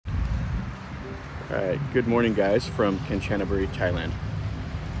Alright, good morning guys from Kanchanaburi, Thailand.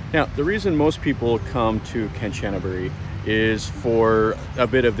 Now, the reason most people come to Kanchanaburi is for a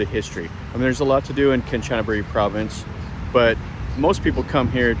bit of the history. I mean, there's a lot to do in Kanchanaburi province, but most people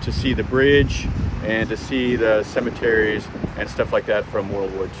come here to see the bridge and to see the cemeteries and stuff like that from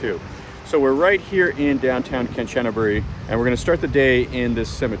World War II. So we're right here in downtown Kanchanaburi, and we're going to start the day in this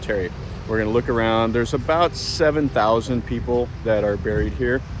cemetery. We're going to look around. There's about 7,000 people that are buried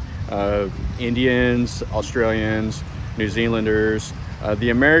here. Indians, Australians, New Zealanders. The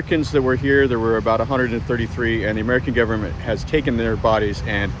Americans that were here, there were about 133, and the American government has taken their bodies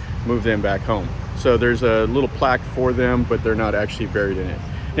and moved them back home. So there's a little plaque for them, but they're not actually buried in it.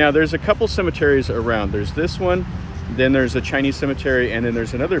 Now there's a couple cemeteries around. There's this one, then there's a Chinese cemetery, and then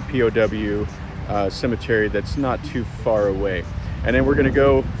there's another POW cemetery that's not too far away. And then we're going to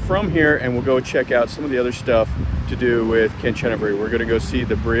go from here and we'll go check out some of the other stuff to do with Kanchanaburi. We're going to go see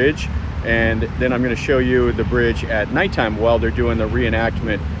the bridge, and then I'm going to show you the bridge at nighttime while they're doing the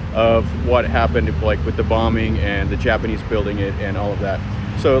reenactment of what happened, like with the bombing and the Japanese building it and all of that.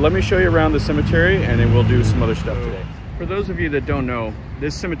 So let me show you around the cemetery, and then we'll do some other stuff today. For those of you that don't know,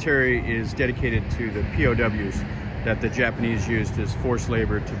 this cemetery is dedicated to the POWs that the Japanese used as forced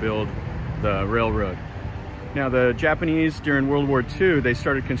labor to build the railroad. Now, the Japanese during World War II, they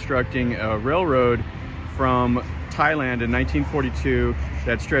started constructing a railroad from Thailand in 1942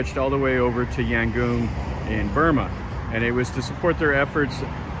 that stretched all the way over to Yangon in Burma. And it was to support their efforts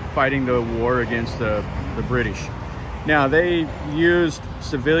fighting the war against the British. Now, they used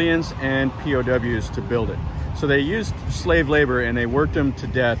civilians and POWs to build it. So they used slave labor and they worked them to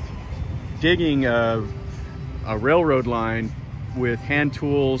death, digging a railroad line with hand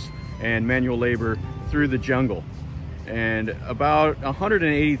tools and manual labor through the jungle. And about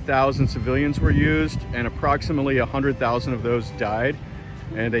 180,000 civilians were used, and approximately 100,000 of those died.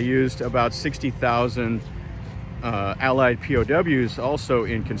 And they used about 60,000 Allied POWs also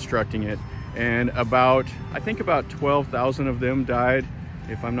in constructing it. And I think about 12,000 of them died,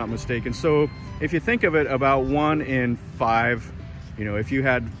 if I'm not mistaken. So if you think of it, about 1 in 5, if you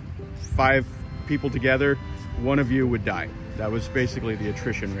had 5 people together, 1 of you would die. That was basically the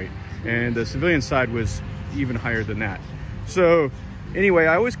attrition rate. And the civilian side was even higher than that. So anyway,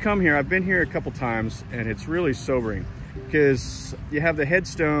 I always come here. I've been here a couple times, and it's really sobering because you have the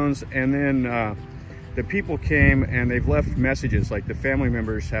headstones, and then the people came and they've left messages, like the family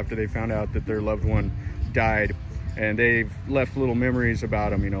members after they found out that their loved one died, and they've left little memories about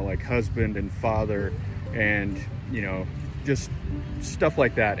them, like husband and father, and just stuff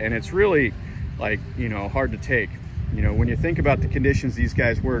like that. And it's really like hard to take when you think about the conditions these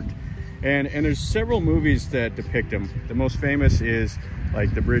guys worked. And there's several movies that depict them. The most famous is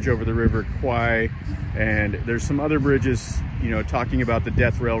like the Bridge over the River Kwai, and there's some other bridges, talking about the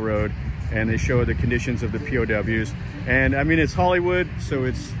Death Railroad, and they show the conditions of the POWs. And I mean, it's Hollywood, so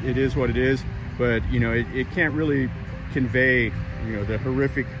it is what it is, but it can't really convey the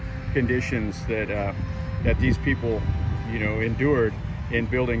horrific conditions that that these people endured in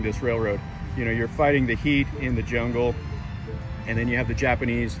building this railroad. You're fighting the heat in the jungle, and then you have the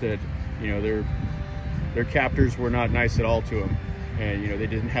Japanese that their captors were not nice at all to them, and they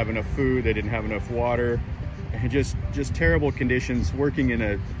didn't have enough food, they didn't have enough water, and just terrible conditions working in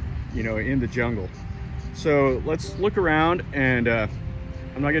in the jungle. So let's look around, and I'm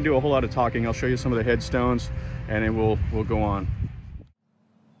not gonna do a whole lot of talking. I'll show you some of the headstones, and then we'll go on.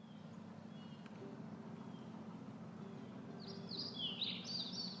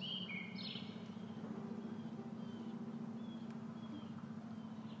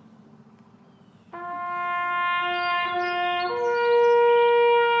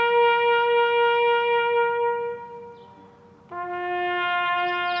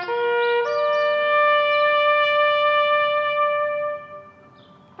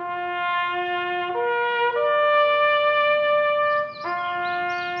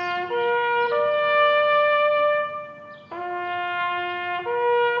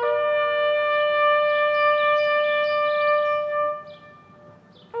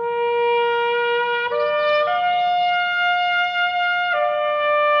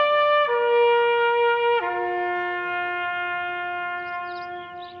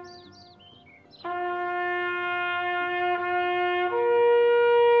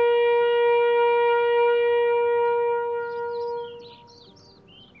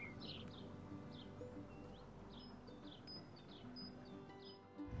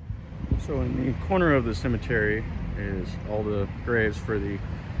 So in the corner of the cemetery is all the graves for the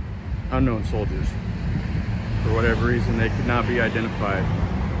unknown soldiers. For whatever reason, they could not be identified.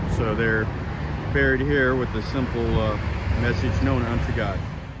 So they're buried here with the simple message, known unto God.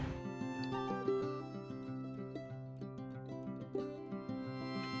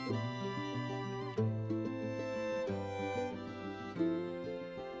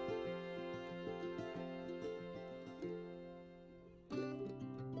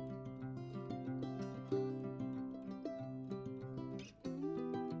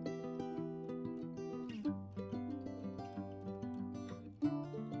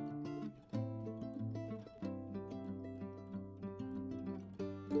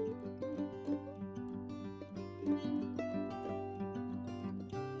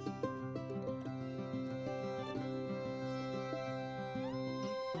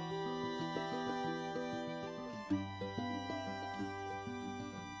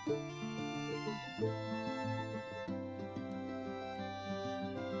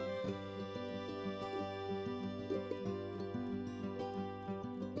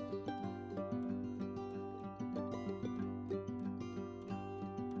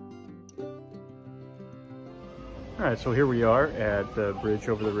 All right, so here we are at the bridge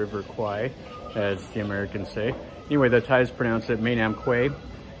over the River Kwai, as the Americans say. Anyway, the Thais pronounce it Mae Nam Kwai.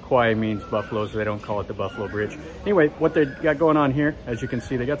 Kwai means buffalo, so they don't call it the Buffalo Bridge. Anyway, what they got going on here, as you can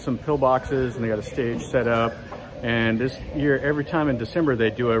see, they got some pillboxes and they got a stage set up. And this year, every time in December, they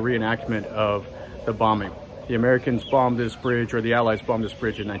do a reenactment of the bombing. The Americans bombed this bridge, or the Allies bombed this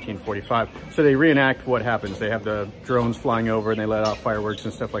bridge in 1945. So they reenact what happens. They have the drones flying over and they let off fireworks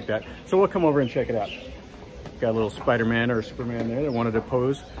and stuff like that. So we'll come over and check it out. Got a little Spider-Man or Superman there that wanted to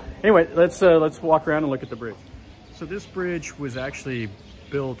pose. Anyway, let's walk around and look at the bridge. So this bridge was actually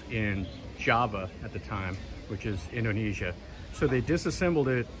built in Java at the time, which is Indonesia. So they disassembled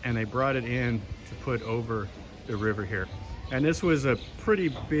it and they brought it in to put over the river here. And this was a pretty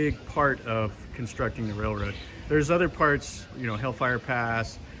big part of constructing the railroad. There's other parts, you know, Hellfire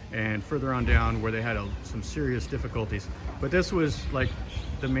Pass and further on down where they had some serious difficulties. But this was like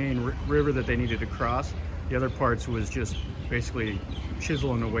the main river that they needed to cross. The other parts was just basically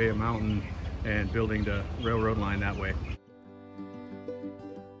chiseling away a mountain and building the railroad line that way.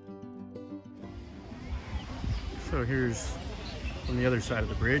 So here's from the other side of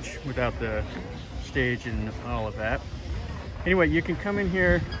the bridge without the stage and all of that. Anyway, you can come in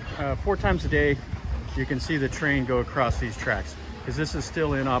here 4 times a day. You can see the train go across these tracks because this is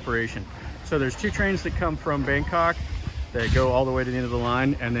still in operation. So there's 2 trains that come from Bangkok that go all the way to the end of the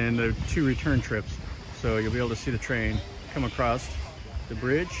line, and then the 2 return trips. So you'll be able to see the train come across the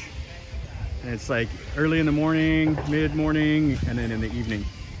bridge. And it's like early in the morning, mid-morning, and then in the evening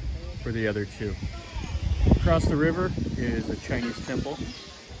for the other 2. Across the river is a Chinese temple.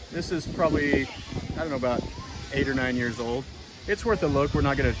 This is probably, I don't know, about 8 or 9 years old. It's worth a look. We're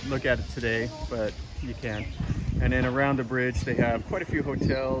not going to look at it today, but you can. And then around the bridge, they have quite a few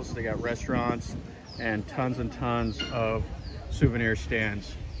hotels. They got restaurants and tons of souvenir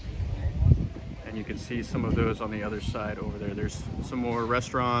stands. And you can see some of those on the other side over there. There's some more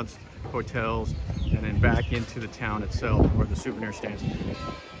restaurants, hotels, and then back into the town itself where the souvenir stands. And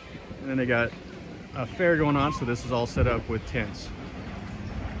then they got a fair going on, so this is all set up with tents.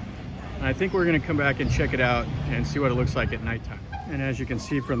 And I think we're going to come back and check it out and see what it looks like at nighttime. And as you can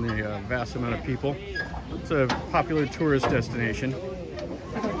see from the vast amount of people, it's a popular tourist destination.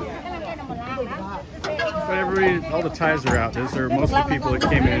 But everybody, all the Thais are out. Those are most of the people that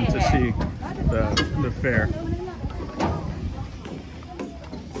came in to see the fair.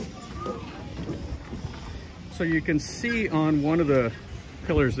 So you can see on one of the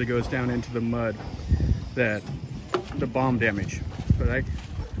pillars that goes down into the mud that the bomb damage. But I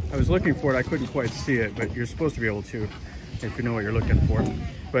was looking for it, I couldn't quite see it, but you're supposed to be able to if you know what you're looking for.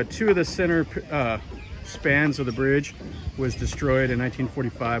 But 2 of the center spans of the bridge was destroyed in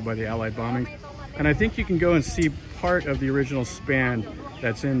 1945 by the Allied bombing. And I think you can go and see part of the original span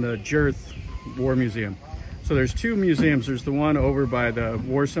that's in the Jirth War Museum. So there's 2 museums. There's the one over by the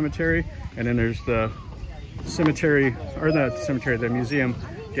War Cemetery, and then there's the cemetery, or not the cemetery, the museum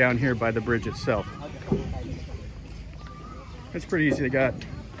down here by the bridge itself. It's pretty easy. They got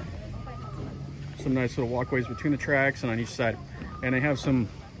some nice little walkways between the tracks and on each side. And they have some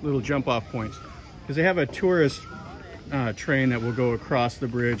little jump off points because they have a tourist train that will go across the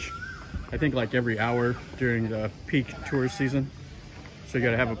bridge, I think like every hour during the peak tourist season. So you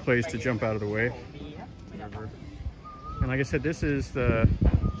got to have a place to jump out of the way. And like I said, this is the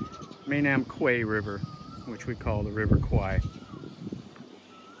Mae Nam Kwai River, which we call the River Kwai.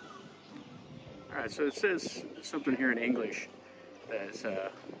 All right, so it says something here in English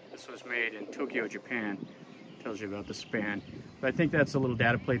that this was made in Tokyo, Japan. Tells you about the span. But I think that's a little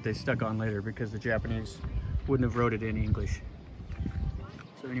data plate they stuck on later because the Japanese wouldn't have wrote it in English.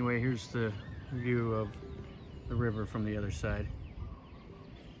 So anyway, here's the view of the river from the other side.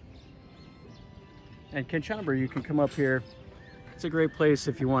 And Kanchanaburi, you can come up here. It's a great place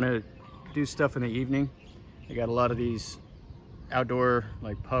if you want to do stuff in the evening. They got a lot of these outdoor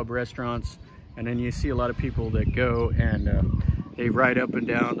like pub restaurants, and then you see a lot of people that go and they ride up and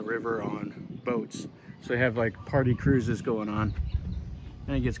down the river on boats. So they have like party cruises going on,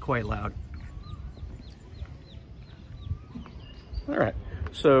 and it gets quite loud. All right,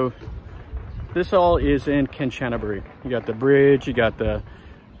 so this all is in Kanchanaburi. You got the bridge, you got the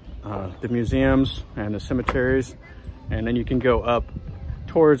museums and the cemeteries, and then you can go up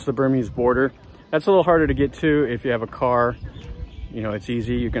towards the Burmese border. That's a little harder to get to if you have a car. You know, it's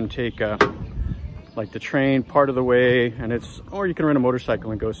easy. You can take like the train part of the way, and or you can rent a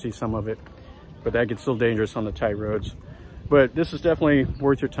motorcycle and go see some of it. But that gets a little dangerous on the tight roads. But this is definitely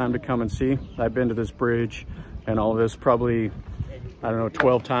worth your time to come and see. I've been to this bridge and all of this probably, I don't know,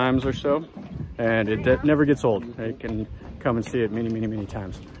 12 times or so, and it never gets old. You can come and see it many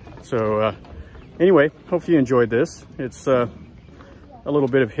times. So Anyway, hope you enjoyed this. It's a little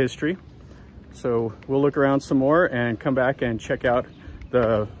bit of history. So we'll look around some more and come back and check out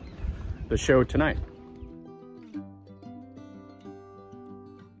the show tonight.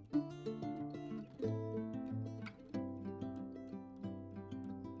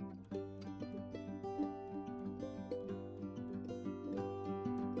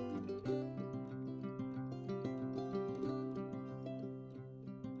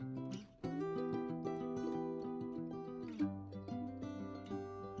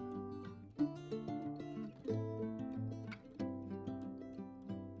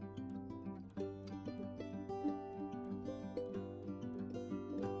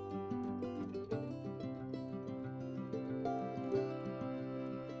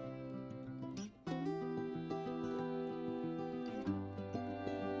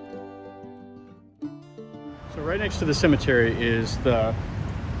 So right next to the cemetery is the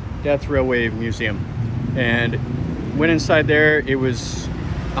Death Railway Museum, and went inside there. It was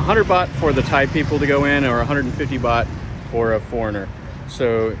 100 baht for the Thai people to go in, or 150 baht for a foreigner.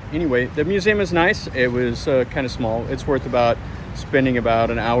 So anyway, the museum is nice. It was kind of small. It's worth spending about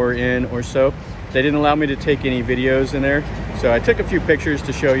an hour in or so. They didn't allow me to take any videos in there, so I took a few pictures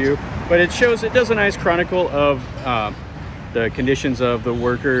to show you, but it does a nice chronicle of the conditions of the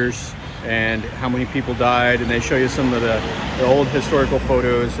workers and how many people died, and they show you some of the old historical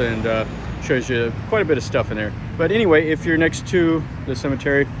photos, and shows you quite a bit of stuff in there. But anyway, if you're next to the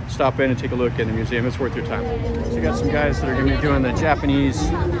cemetery, stop in and take a look in the museum. It's worth your time. So you got some guys that are going to be doing the Japanese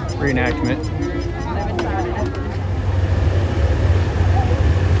reenactment.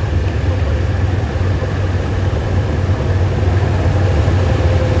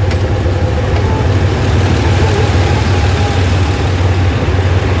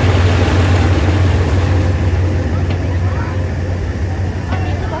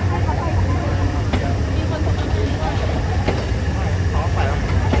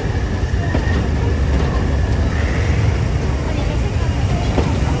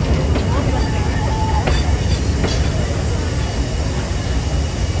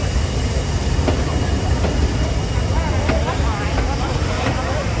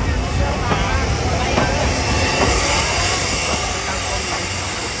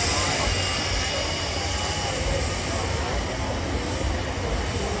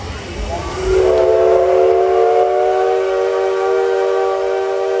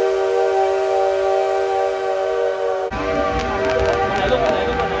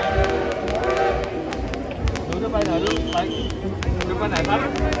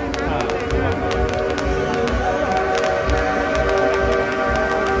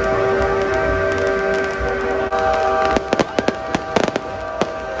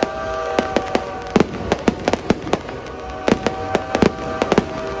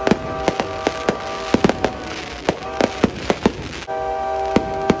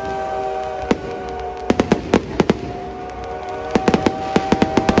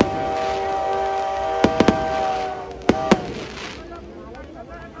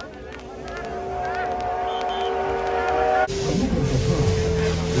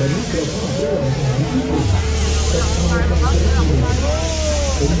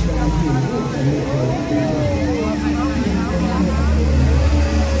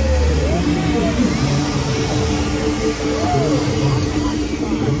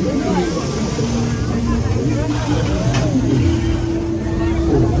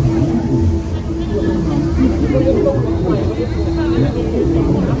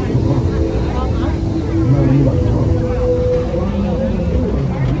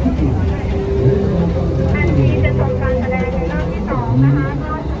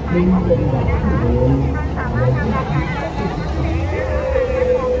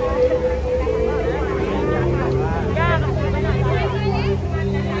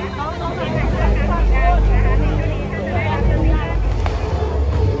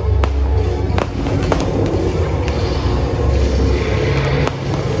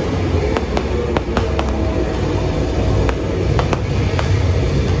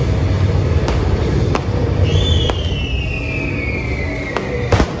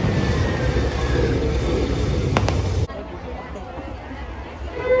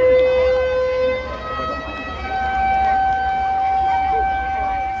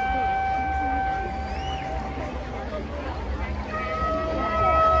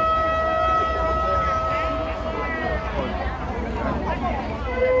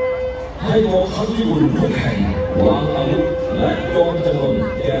 Kanchantaburi ผู้แข่งวางอาวุธและยอมจำนน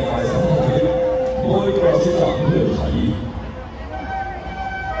แก่ฝ่ายสัมพันธมิตรโดยปราศจากเงื่อนไข